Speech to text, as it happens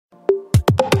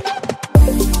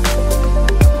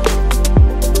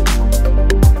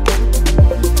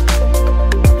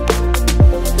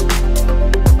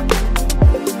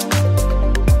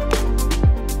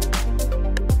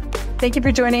Thank you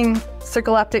for joining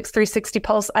Circle Optics 360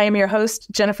 Pulse. I am your host,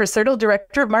 Jennifer Sertle,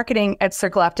 Director of Marketing at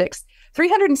Circle Optics.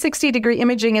 360-degree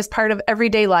imaging is part of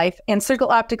everyday life, and Circle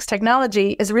Optics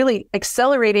technology is really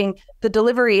accelerating the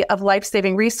delivery of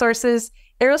life-saving resources,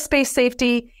 aerospace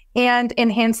safety, and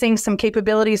enhancing some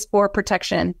capabilities for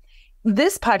protection.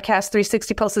 This podcast,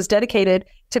 360 Pulse, is dedicated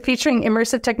to featuring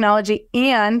immersive technology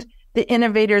and the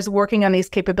innovators working on these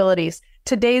capabilities.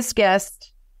 Today's guest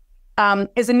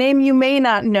is a name you may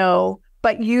not know,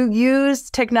 but you use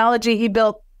technology he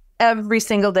built every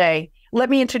single day. Let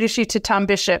me introduce you to Tom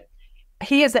Bishop.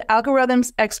 He is an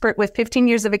algorithms expert with 15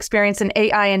 years of experience in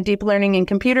AI and deep learning in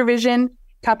computer vision,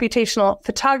 computational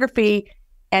photography,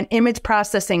 and image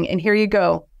processing. And here you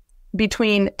go.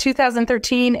 Between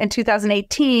 2013 and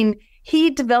 2018, he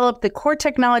developed the core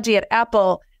technology at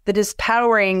Apple that is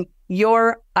powering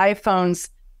your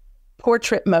iPhone's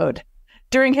portrait mode.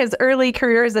 During his early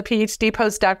career as a PhD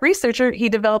postdoc researcher, he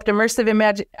developed immersive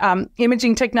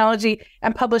imaging technology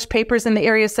and published papers in the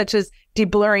areas such as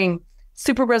deblurring,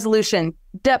 super resolution,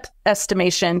 depth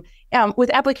estimation, with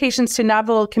applications to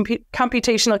novel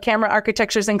computational camera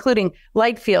architectures, including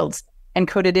light fields and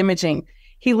coded imaging.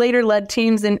 He later led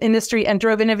teams in industry and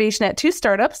drove innovation at two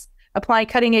startups, applying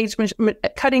cutting-edge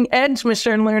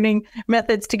machine learning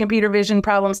methods to computer vision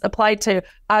problems applied to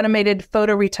automated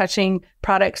photo retouching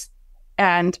products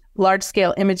and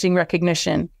large-scale imaging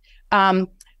recognition. Oh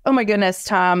my goodness,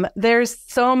 Tom, there's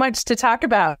so much to talk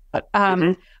about.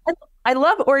 I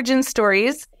love origin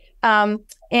stories,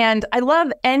 and I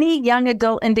love any young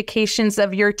adult indications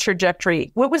of your trajectory.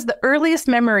 What was the earliest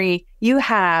memory you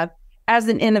have as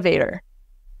an innovator?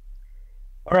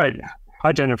 All right.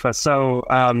 Hi, Jennifer. So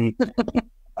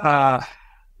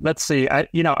let's see. I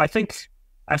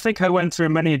think I went through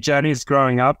many journeys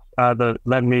growing up that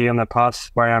led me on the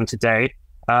path where I am today.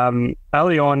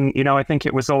 Early on, I think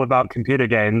it was all about computer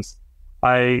games.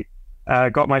 I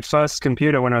got my first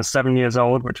computer when I was 7 years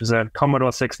old, which was a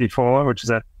Commodore 64, which is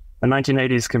a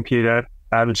 1980s computer.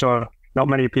 I'm sure not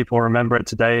many people remember it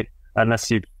today, unless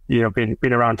you've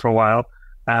been around for a while.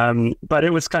 But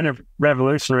it was kind of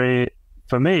revolutionary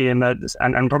for me, in that,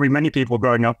 and probably many people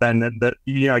growing up then, that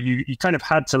you kind of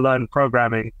had to learn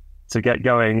programming to get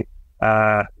going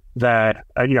there.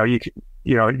 You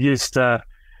used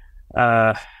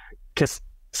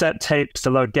cassette tapes to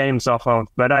load games off of,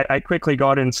 but I quickly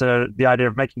got into the idea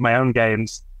of making my own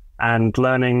games and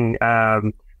learning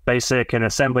basic and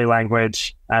assembly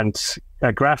language and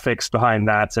graphics behind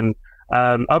that. And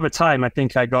over time, I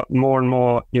think I got more and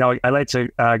more, I later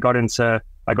I got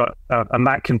a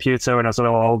Mac computer when I was a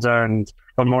little older, and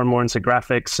got more and more into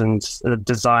graphics and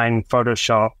design,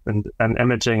 Photoshop and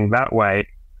imaging that way,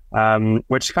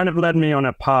 which kind of led me on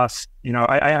a path.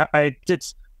 I did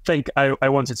think I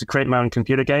wanted to create my own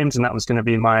computer games, and that was going to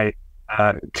be my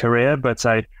career, but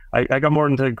I got more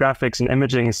into the graphics and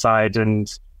imaging side and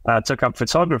took up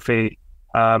photography.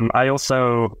 I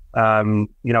also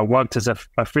worked as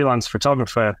a freelance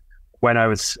photographer when I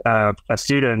was a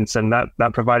student, and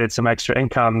that provided some extra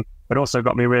income, but also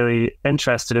got me really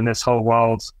interested in this whole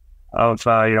world of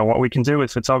what we can do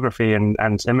with photography and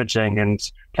imaging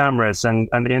and cameras, and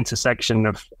the intersection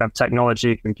of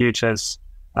technology, computers,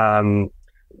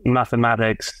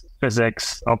 mathematics,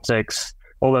 physics, optics,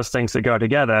 all those things that go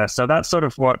together. So that's sort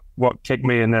of what kicked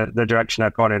me in the direction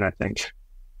I've gone in, I think.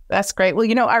 That's great.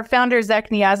 Well, our founder, Zach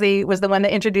Niazi, was the one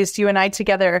that introduced you and I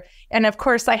together. And of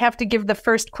course, I have to give the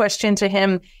first question to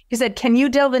him. He said, can you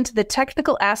delve into the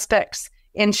technical aspects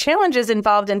and challenges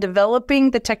involved in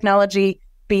developing the technology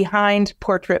behind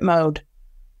portrait mode?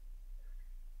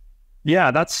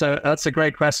 Yeah, that's a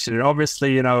great question. And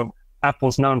obviously,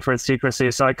 Apple's known for its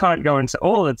secrecy, so I can't go into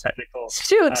all the technical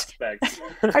aspects.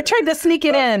 I tried to sneak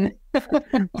it in.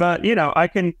 But, I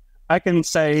can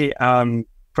say,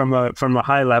 from a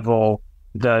high level,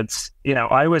 that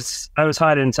I was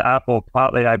hired into Apple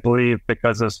partly, I believe,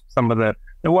 because of some of the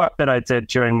work that I did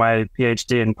during my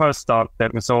PhD and postdoc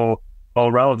that was all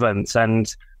relevant.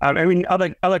 And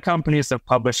other companies have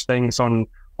published things on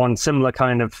similar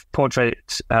kind of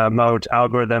portrait mode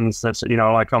algorithms, that's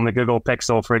like on the Google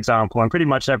Pixel, for example, and pretty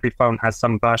much every phone has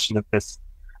some version of this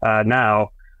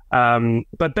now.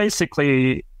 But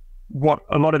basically, what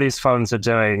a lot of these phones are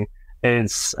doing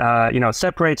is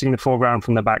separating the foreground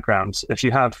from the background. If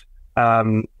you have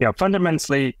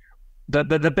fundamentally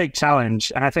the big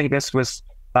challenge, and I think this was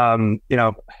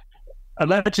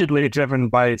allegedly driven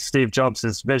by Steve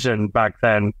Jobs' vision back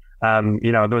then.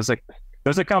 There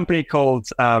was a company called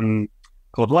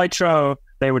Lytro.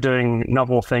 They were doing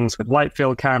novel things with light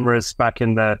field cameras back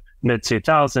in the mid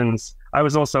 2000s. I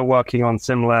was also working on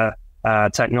similar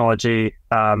technology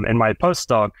in my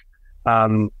postdoc.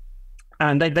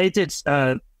 And they did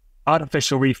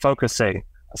artificial refocusing.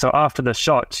 So after the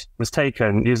shot was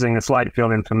taken, using this light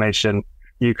field information,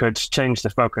 you could change the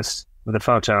focus of the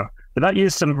photo. But that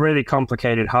used some really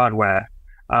complicated hardware.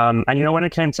 And, when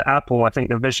it came to Apple, I think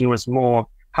the vision was more,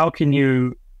 how can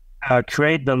you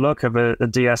create the look of a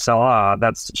DSLR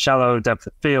that's shallow depth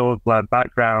of field, blurred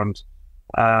background,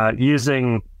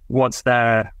 using what's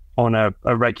there on a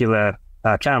regular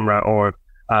camera, or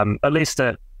at least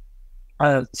a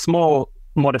small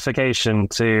modification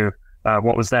to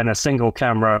what was then a single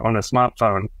camera on a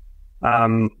smartphone.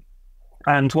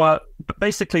 And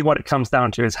basically what it comes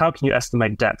down to is, how can you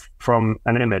estimate depth from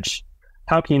an image?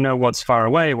 How can you know what's far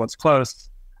away, what's close?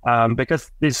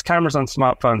 Because these cameras on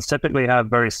smartphones typically have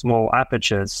very small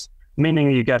apertures,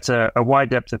 meaning you get a wide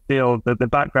depth of field, that the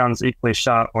background's equally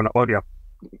sharp, or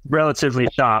relatively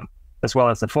sharp, as well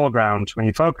as the foreground when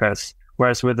you focus.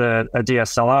 Whereas with a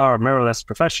DSLR or mirrorless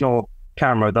professional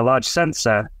camera, the large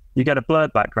sensor, you get a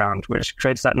blurred background, which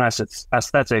creates that nice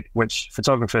aesthetic which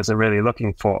photographers are really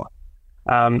looking for.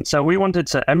 So we wanted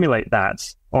to emulate that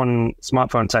on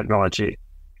smartphone technology.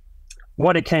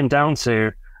 What it came down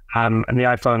to, and the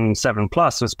iPhone 7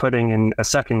 Plus was putting in a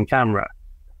second camera,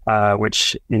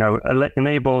 which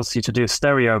enables you to do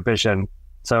stereo vision.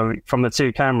 So from the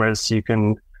two cameras, you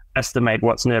can estimate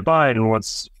what's nearby and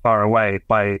what's far away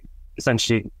by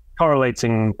essentially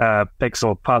correlating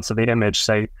pixel parts of the image.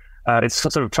 Say it's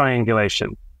sort of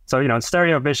triangulation. So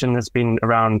stereo vision has been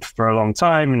around for a long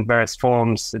time in various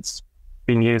forms. It's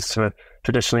been used for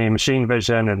traditionally machine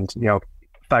vision and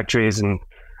factories and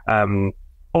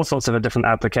all sorts of different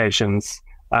applications.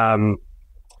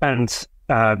 It's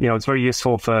very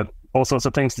useful for all sorts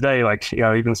of things today, like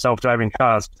even self-driving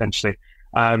cars potentially.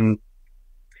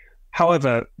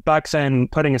 However, back then,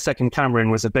 putting a second camera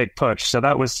in was a big push. So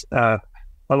that was a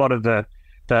lot of the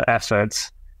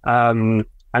effort.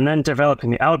 And then developing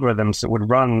the algorithms that would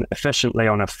run efficiently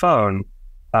on a phone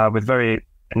with very,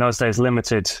 in those days,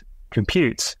 limited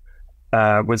compute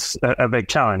was a big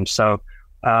challenge. So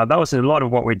that was a lot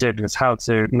of what we did, was how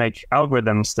to make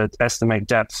algorithms that estimate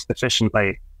depth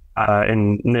efficiently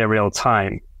in near real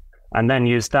time, and then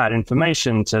use that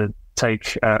information to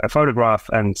take a photograph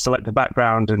and select the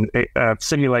background and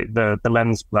simulate the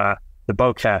lens blur, the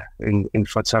bokeh in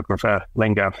photographer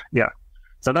lingo. Yeah.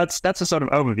 So that's a sort of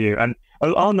overview. And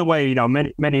along the way,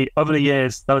 many over the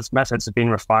years, those methods have been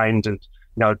refined, and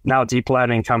now deep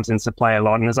learning comes into play a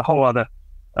lot, and there's a whole other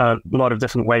lot of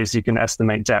different ways you can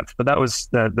estimate depth. But that was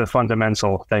the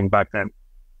fundamental thing back then.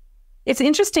 It's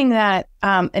interesting that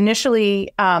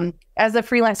initially, as a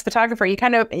freelance photographer, you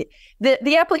kind of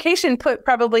the application put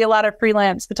probably a lot of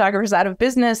freelance photographers out of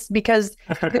business, because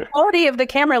the quality of the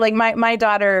camera. Like my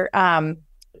daughter,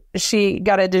 she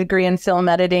got a degree in film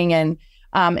editing, and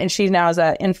she now is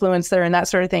an influencer and that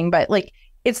sort of thing. But like,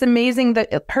 it's amazing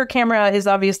that her camera is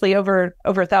obviously over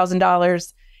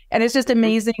 $1,000, and it's just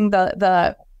amazing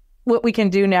the what we can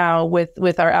do now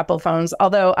with our Apple phones.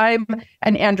 Although I'm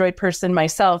an Android person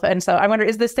myself, and so I wonder,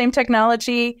 is the same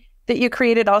technology that you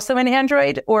created also in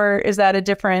Android, or is that a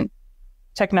different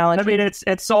technology? I mean,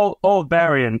 it's all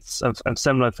variants of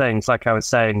similar things. Like I was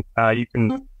saying, you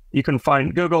can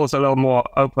find Google's a little more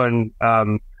open,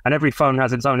 and every phone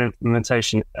has its own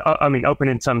implementation. I mean, open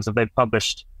in terms of they've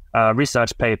published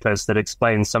research papers that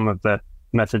explain some of the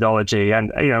methodology,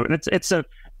 and it's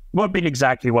won't be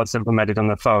exactly what's implemented on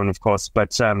the phone, of course,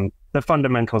 but the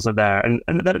fundamentals are there, and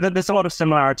there's a lot of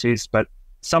similarities. But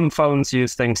some phones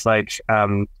use things like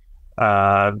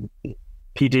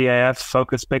PDAF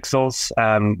focus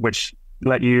pixels, which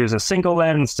let you use a single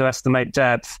lens to estimate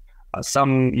depth.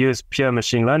 Some use pure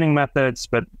machine learning methods,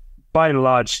 but by and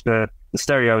large, the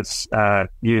stereo is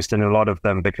used in a lot of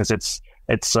them because it's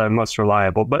most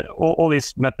reliable. But all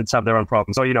these methods have their own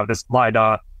problems. So there's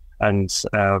LiDAR and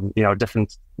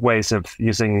different ways of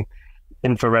using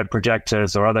infrared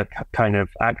projectors or other kind of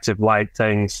active light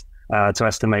things to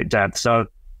estimate depth. So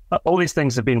all these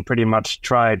things have been pretty much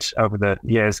tried over the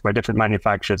years by different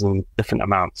manufacturers in different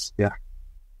amounts. Yeah.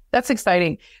 That's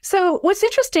exciting. So what's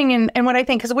interesting and what I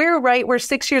think, because we're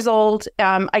 6 years old.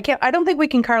 I don't think we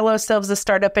can call ourselves a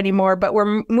startup anymore, but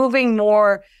we're moving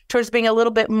more towards being a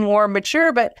little bit more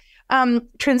mature. But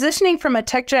transitioning from a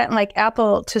tech giant like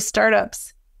Apple to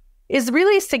startups is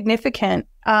really significant.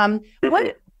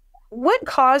 What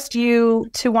caused you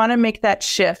to want to make that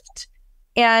shift?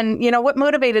 And, what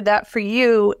motivated that for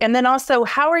you? And then also,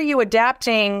 how are you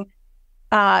adapting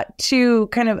to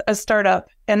kind of a startup?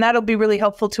 And that'll be really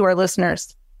helpful to our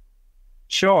listeners.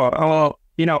 Sure. Well,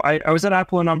 I was at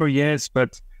Apple a number of years,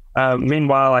 but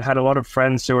meanwhile, I had a lot of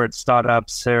friends who were at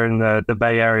startups here in the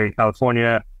Bay Area,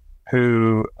 California,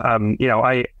 who,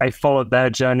 I followed their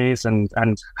journeys and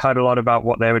heard a lot about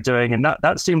what they were doing. And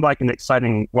that seemed like an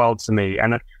exciting world to me.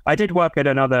 And I did work at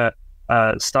another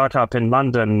startup in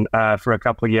London for a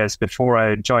couple of years before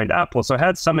I joined Apple. So I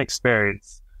had some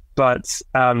experience. But,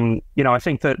 I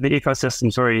think that the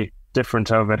ecosystem's very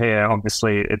different over here.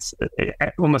 Obviously, it's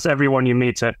almost everyone you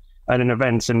meet at an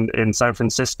event in San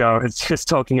Francisco is just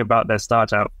talking about their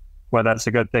startup. Whether that's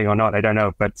a good thing or not, I don't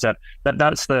know. But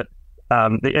that's the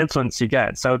influence you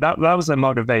get. So that was the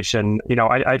motivation.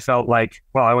 I felt like,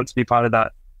 well, I want to be part of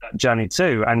that journey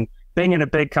too. And being in a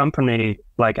big company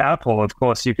like Apple, of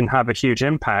course, you can have a huge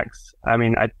impact. I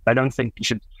mean, I don't think you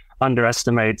should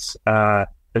underestimate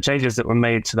the changes that were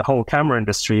made to the whole camera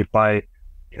industry by,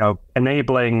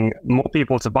 enabling more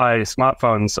people to buy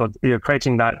smartphones, or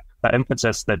creating that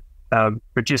impetus that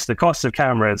reduce the cost of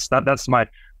cameras. That's my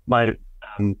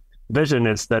vision,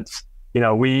 is that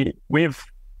we've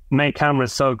made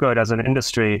cameras so good as an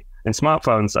industry in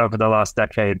smartphones over the last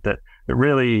decade that it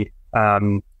really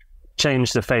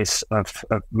changed the face of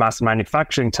mass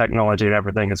manufacturing technology and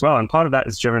everything as well. And part of that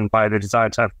is driven by the desire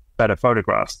to have better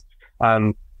photographs.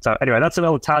 So anyway, that's a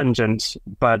little tangent,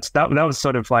 but that was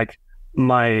sort of like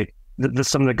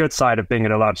some of the good side of being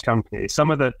in a large company.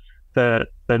 Some of the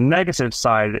negative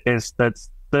side is that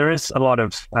there is a lot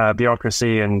of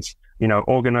bureaucracy and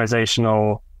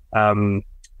organizational,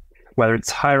 whether it's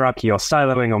hierarchy or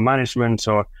siloing or management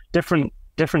or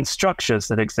different structures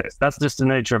that exist. That's just the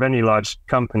nature of any large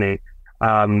company,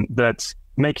 that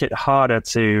make it harder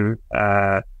to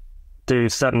do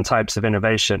certain types of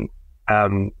innovation.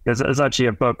 There's actually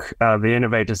a book, The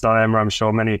Innovator's Dilemma, I'm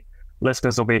sure many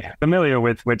listeners will be familiar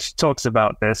with, which talks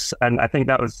about this. And I think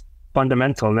that was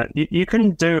fundamental, that you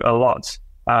can do a lot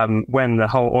when the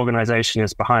whole organization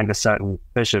is behind a certain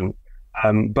vision.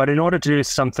 But in order to do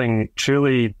something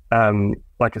truly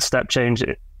like a step change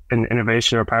in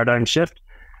innovation or paradigm shift,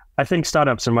 I think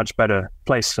startups are a much better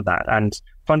place for that. And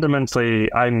fundamentally,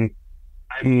 I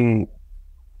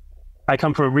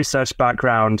come from a research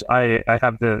background. I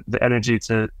have the energy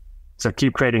to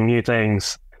keep creating new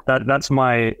things. That's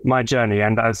my journey,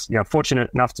 and I was fortunate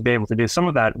enough to be able to do some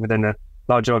of that within a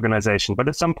large organization. But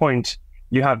at some point,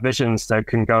 you have visions that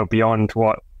can go beyond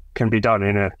what can be done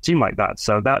in a team like that.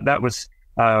 So that was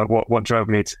what drove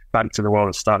me back to the world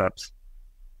of startups.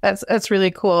 That's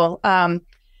really cool.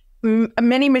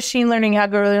 Many machine learning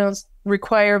algorithms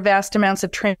require vast amounts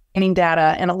of training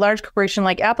data, and a large corporation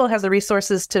like Apple has the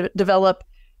resources to develop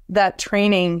that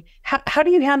training. How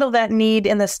do you handle that need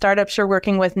in the startups you're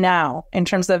working with now in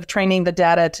terms of training the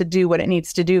data to do what it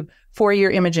needs to do for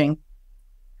your imaging?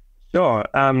 Sure.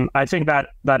 I think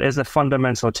that is a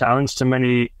fundamental challenge to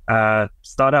many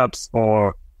startups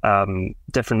or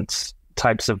different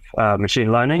types of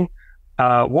machine learning.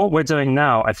 What we're doing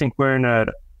now, I think we're in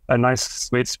a nice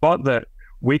sweet spot that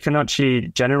we can actually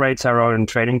generate our own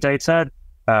training data,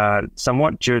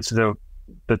 somewhat due to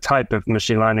the type of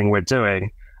machine learning we're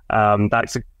doing.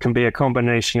 That can be a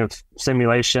combination of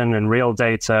simulation and real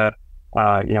data,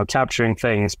 capturing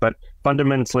things. But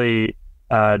fundamentally,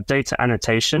 data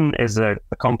annotation is a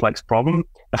complex problem,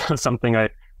 something I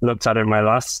looked at in my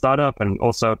last startup and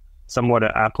also somewhat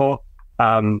at Apple.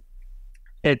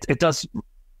 It does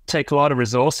take a lot of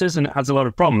resources, and it has a lot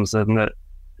of problems, and that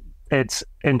it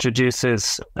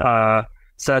introduces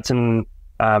certain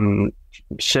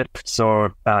shifts,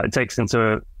 or it takes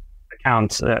into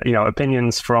account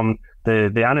opinions from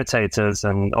the annotators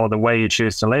or the way you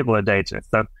choose to label a data.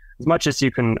 So as much as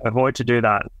you can avoid to do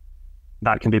that,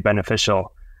 that can be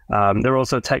beneficial. There are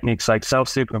also techniques like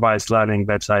self-supervised learning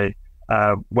that I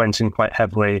went in quite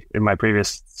heavily in my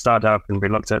previous startup, and we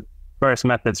looked at various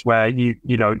methods where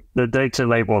the data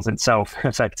labels itself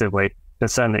effectively to a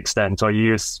certain extent, or you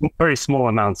use very small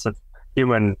amounts of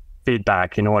human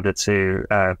feedback in order to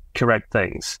correct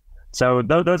things. So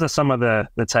those are some of the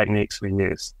techniques we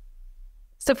use.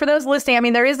 So for those listening, I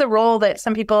mean, there is a role that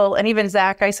some people, and even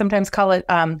Zach, I sometimes call it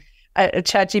a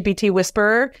ChatGPT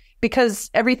whisperer, because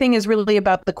everything is really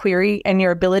about the query and your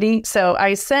ability. So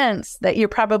I sense that you're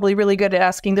probably really good at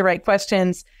asking the right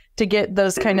questions to get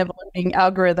those kind of learning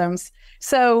algorithms.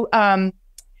 So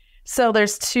so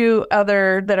there's two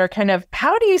other that are kind of,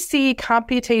 how do you see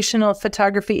computational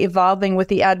photography evolving with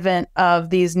the advent of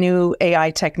these new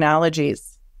AI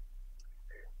technologies?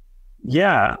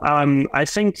 Yeah, I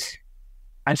think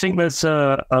there's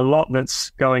a lot that's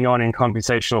going on in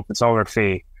computational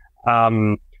photography.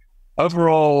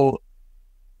 Overall,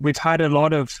 we've had a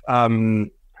lot of I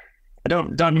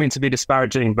don't mean to be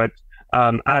disparaging, but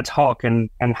ad hoc and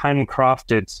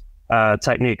handcrafted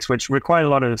techniques, which require a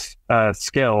lot of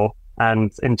skill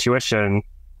and intuition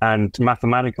and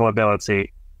mathematical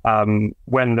ability.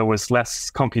 when there was less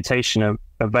computation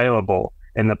available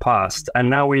in the past. And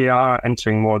now we are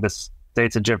entering more this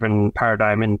data-driven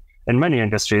paradigm in many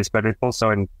industries, but also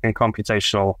in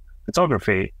computational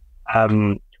photography,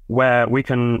 where we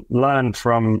can learn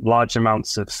from large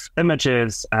amounts of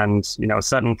images and,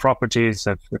 certain properties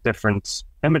of different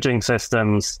imaging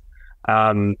systems.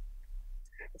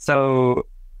 So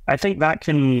I think that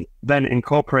can then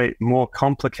incorporate more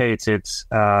complicated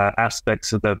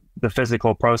aspects of the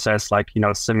physical process, like,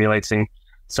 simulating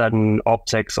certain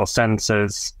optics or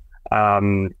sensors,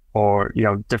 or,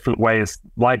 different ways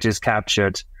light is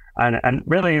captured. And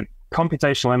really,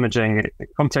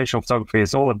 computational photography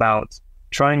is all about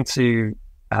trying to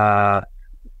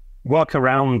work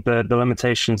around the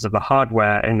limitations of the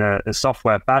hardware in a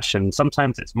software fashion.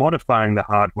 Sometimes it's modifying the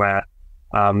hardware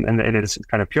in its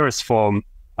kind of purest form.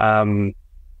 And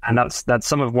that's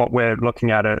some of what we're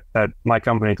looking at my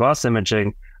company, Glass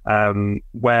Imaging,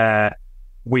 where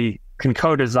we can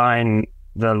co-design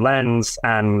the lens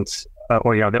and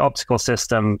the optical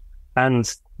system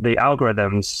and the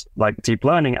algorithms, like deep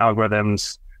learning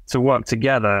algorithms, to work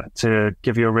together to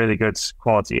give you a really good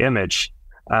quality image.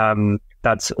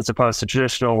 That's as opposed to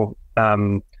traditional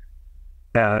imaging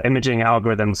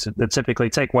algorithms that typically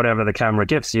take whatever the camera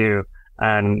gives you,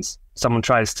 and someone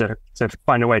tries to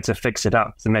find a way to fix it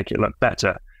up to make it look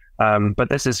better. But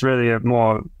this is really a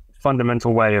more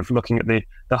fundamental way of looking at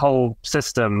the whole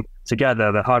system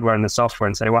together, the hardware and the software,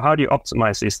 and say, well, how do you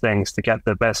optimize these things to get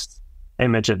the best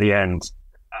image at the end?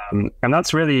 And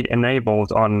that's really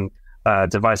enabled on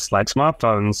devices like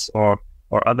smartphones or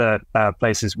other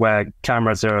places where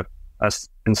cameras are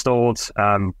installed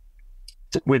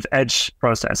with edge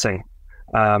processing.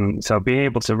 So being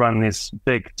able to run these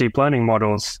big deep learning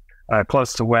models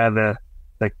close to where the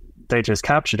data is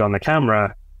captured on the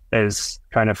camera is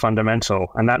kind of fundamental.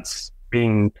 And that's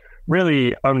been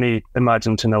really only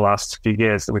emergent in the last few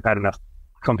years that we've had enough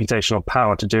computational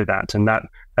power to do that. And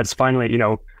that's finally,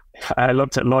 I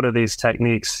looked at a lot of these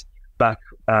techniques back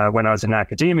when I was in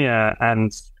academia,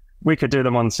 and we could do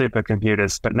them on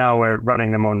supercomputers, but now we're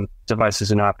running them on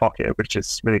devices in our pocket, which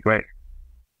is really great.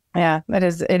 Yeah, it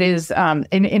is.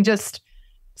 In just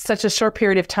such a short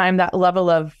period of time, that level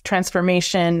of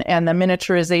transformation and the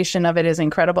miniaturization of it is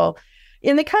incredible.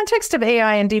 In the context of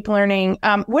AI and deep learning,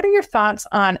 what are your thoughts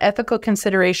on ethical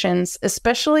considerations,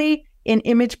 especially in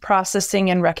image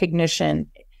processing and recognition?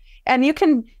 And you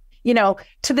can,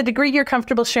 to the degree you're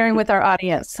comfortable sharing with our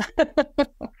audience.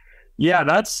 Yeah,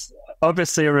 that's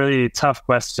obviously a really tough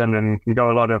question and can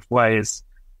go a lot of ways.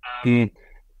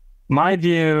 My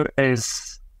view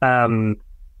is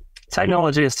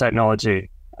technology is technology.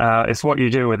 It's what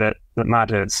you do with it that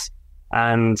matters.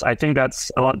 And I think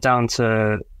that's a lot down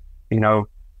to,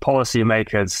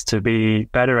 policymakers to be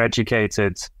better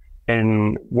educated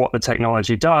in what the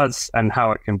technology does and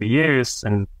how it can be used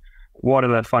and what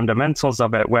are the fundamentals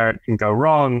of it, where it can go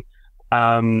wrong.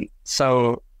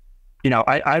 So,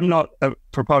 I'm not a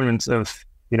proponent of,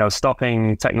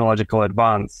 stopping technological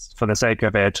advance for the sake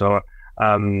of it, or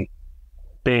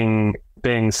being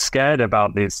scared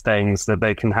about these things, that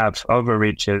they can have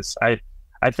overreaches.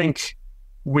 I think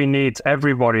we need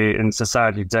everybody in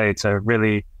society today to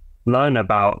really learn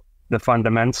about the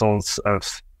fundamentals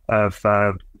of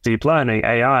deep learning,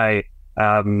 AI,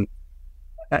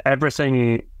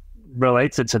 everything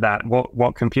related to that,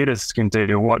 what computers can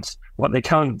do, what they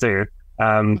can't do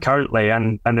currently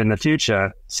and in the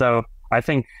future. So I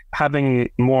think having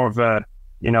more of a,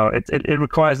 it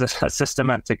requires a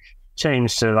systematic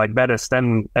change to like better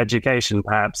STEM education,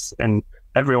 perhaps, and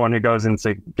everyone who goes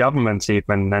into government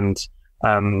even.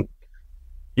 And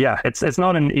it's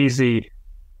not an easy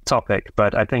topic,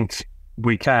 but I think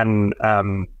we can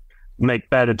make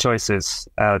better choices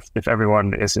if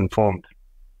everyone is informed.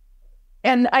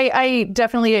 And I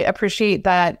definitely appreciate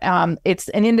that it's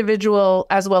an individual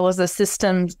as well as a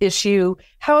systems issue.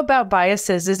 How about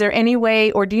biases? Is there any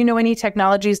way, or do you know any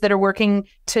technologies that are working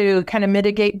to kind of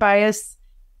mitigate bias?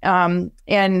 And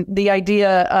the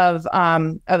idea of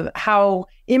how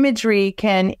imagery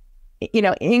can,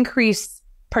 increase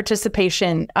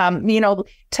participation.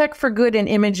 Tech for good in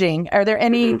imaging. Are there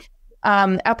any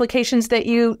applications that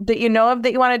you know of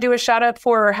that you want to do a shout out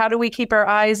for, or how do we keep our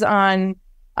eyes on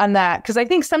that? Because I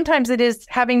think sometimes it is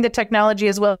having the technology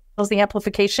as well as the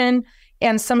amplification,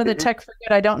 and some of the tech for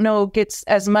good I don't know gets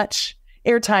as much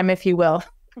airtime, if you will.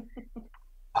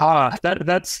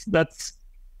 That's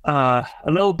a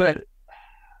little bit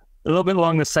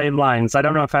along the same lines. I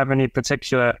don't know if I have any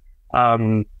particular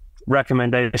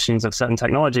recommendations of certain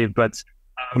technology, but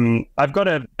I've got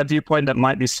a viewpoint that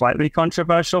might be slightly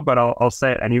controversial, but I'll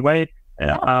say it anyway.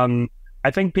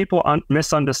 I think people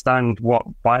misunderstand what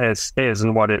bias is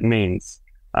and what it means.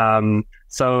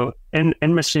 So in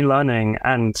machine learning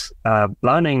and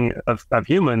learning of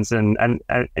humans and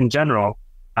in general,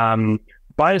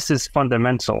 bias is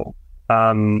fundamental.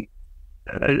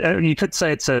 You could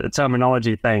say it's a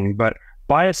terminology thing, but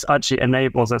bias actually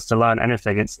enables us to learn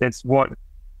anything. It's what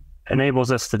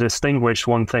enables us to distinguish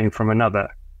one thing from another.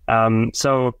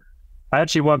 So I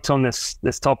actually worked on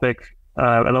this topic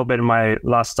a little bit in my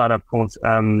last startup called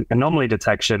anomaly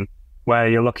detection, where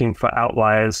you're looking for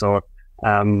outliers or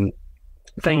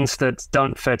things that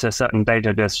don't fit a certain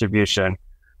data distribution.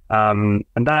 And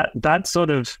that sort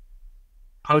of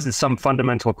poses some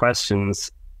fundamental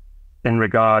questions in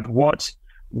regard, what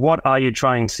are you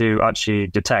trying to actually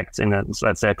detect in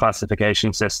let's say a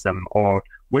classification system, or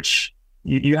which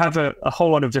you have a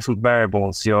whole lot of different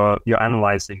variables you're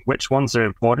analyzing. Which ones are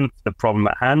important for the problem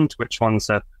at hand? Which ones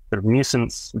are sort of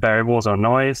nuisance variables or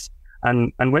noise?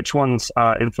 And which ones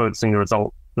are influencing the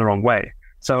result the wrong way?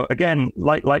 So again,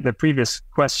 like the previous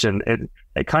question,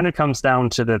 it kind of comes down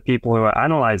to the people who are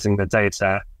analyzing the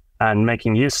data and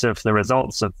making use of the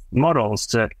results of models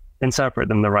to interpret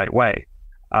them the right way.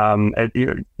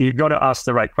 You've got to ask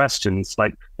the right questions.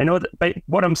 Like,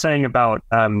 what I'm saying about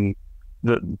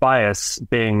the bias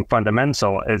being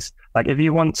fundamental is, like, if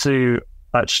you want to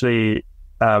actually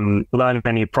learn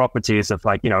any properties of,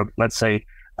 like, let's say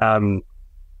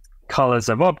colors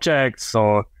of objects,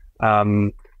 or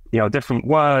different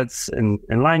words in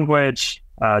language,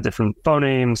 different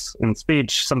phonemes in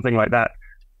speech, something like that,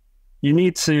 you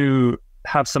need to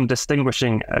have some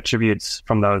distinguishing attributes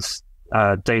from those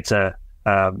data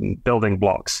building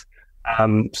blocks.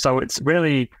 So it's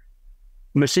really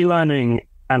machine learning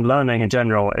and learning in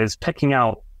general is picking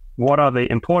out what are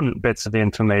the important bits of the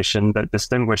information that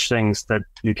distinguish things that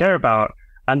you care about,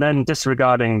 and then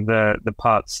disregarding the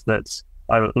parts that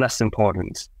are less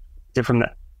important, different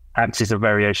axes of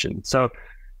variation. So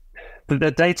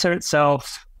the data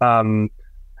itself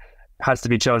has to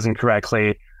be chosen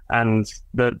correctly, and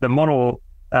the model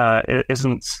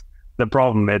isn't the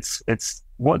problem. It's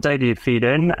what data you feed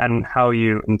in and how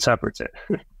you interpret it.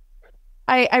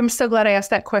 I'm so glad I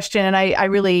asked that question, and I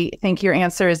really think your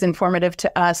answer is informative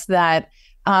to us. That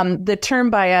the term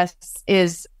bias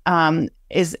is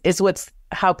what's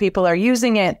how people are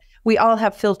using it. We all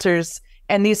have filters,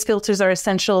 and these filters are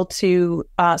essential to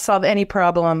solve any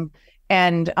problem.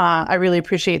 And I really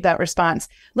appreciate that response.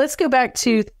 Let's go back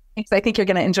to things I think you're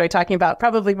going to enjoy talking about,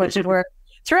 probably much of work.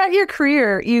 Throughout your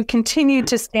career, you continued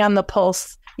to stay on the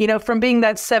pulse, from being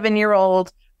that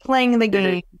 7-year-old playing the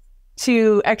game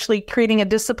to actually creating a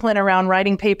discipline around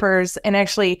writing papers, and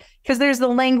actually, because there's the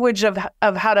language of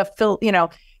how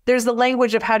to there's the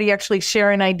language of how do you actually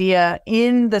share an idea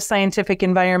in the scientific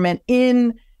environment,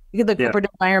 in the corporate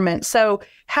environment. So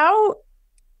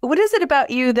what is it about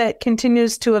you that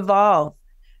continues to evolve?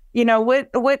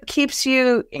 What keeps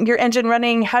your engine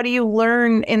running? How do you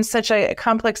learn in such a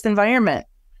complex environment?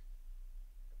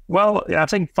 Well, I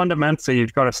think fundamentally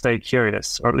you've got to stay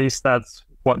curious, or at least that's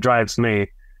what drives me.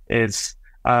 Is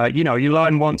you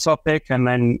learn one topic and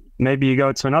then maybe you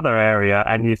go to another area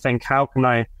and you think, how can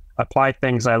I apply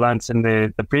things I learned in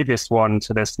the previous one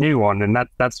to this new one? And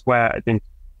that's where I think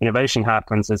innovation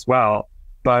happens as well.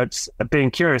 But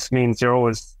being curious means you're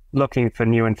always looking for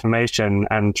new information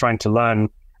and trying to learn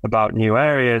about new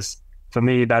areas. For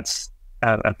me, that's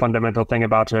a fundamental thing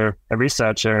about a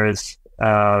researcher is,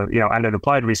 and an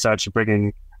applied researcher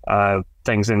bringing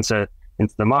things into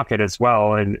the market as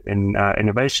well in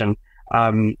innovation,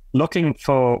 looking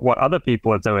for what other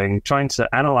people are doing, trying to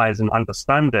analyze and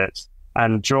understand it,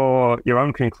 and draw your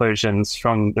own conclusions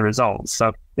from the results.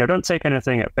 So don't take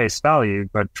anything at face value,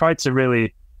 but try to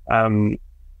really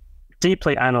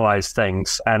deeply analyze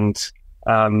things and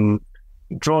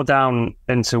draw down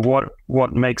into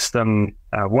what makes them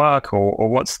work, or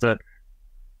what's the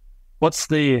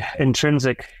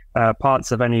intrinsic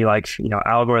parts of any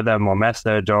algorithm or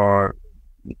method or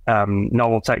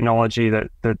novel technology that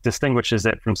distinguishes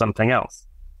it from something else.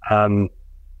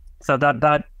 So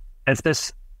that it's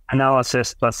this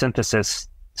analysis plus synthesis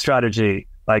strategy.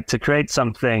 Like, to create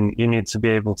something, you need to be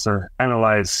able to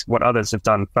analyze what others have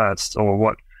done first, or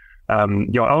what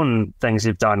your own things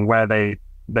you've done, where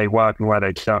they work and where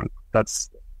they don't. That's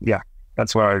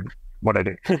what I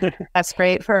do. That's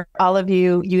great. For all of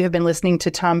you, you have been listening to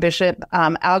Tom Bishop,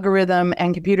 algorithm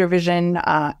and computer vision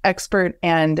expert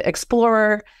and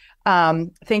explorer.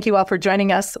 Thank you all for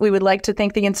joining us. We would like to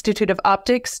thank the Institute of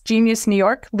Optics, Genius New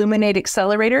York, Luminate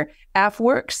Accelerator,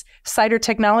 AFWorks, Cider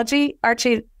Technology,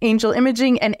 Archangel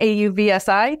Imaging, and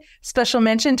AUVSI. Special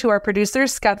mention to our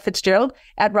producers, Scott Fitzgerald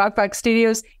at Rockbox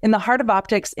Studios in the heart of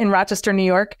optics in Rochester, New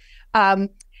York.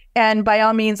 And by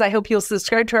all means, I hope you'll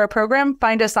subscribe to our program.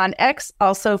 Find us on X,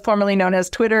 also formerly known as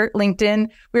Twitter, LinkedIn.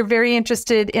 We're very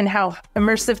interested in how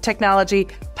immersive technology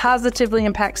positively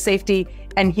impacts safety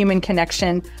and human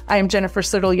connection. I am Jennifer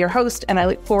Sittle, your host, and I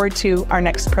look forward to our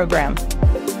next program.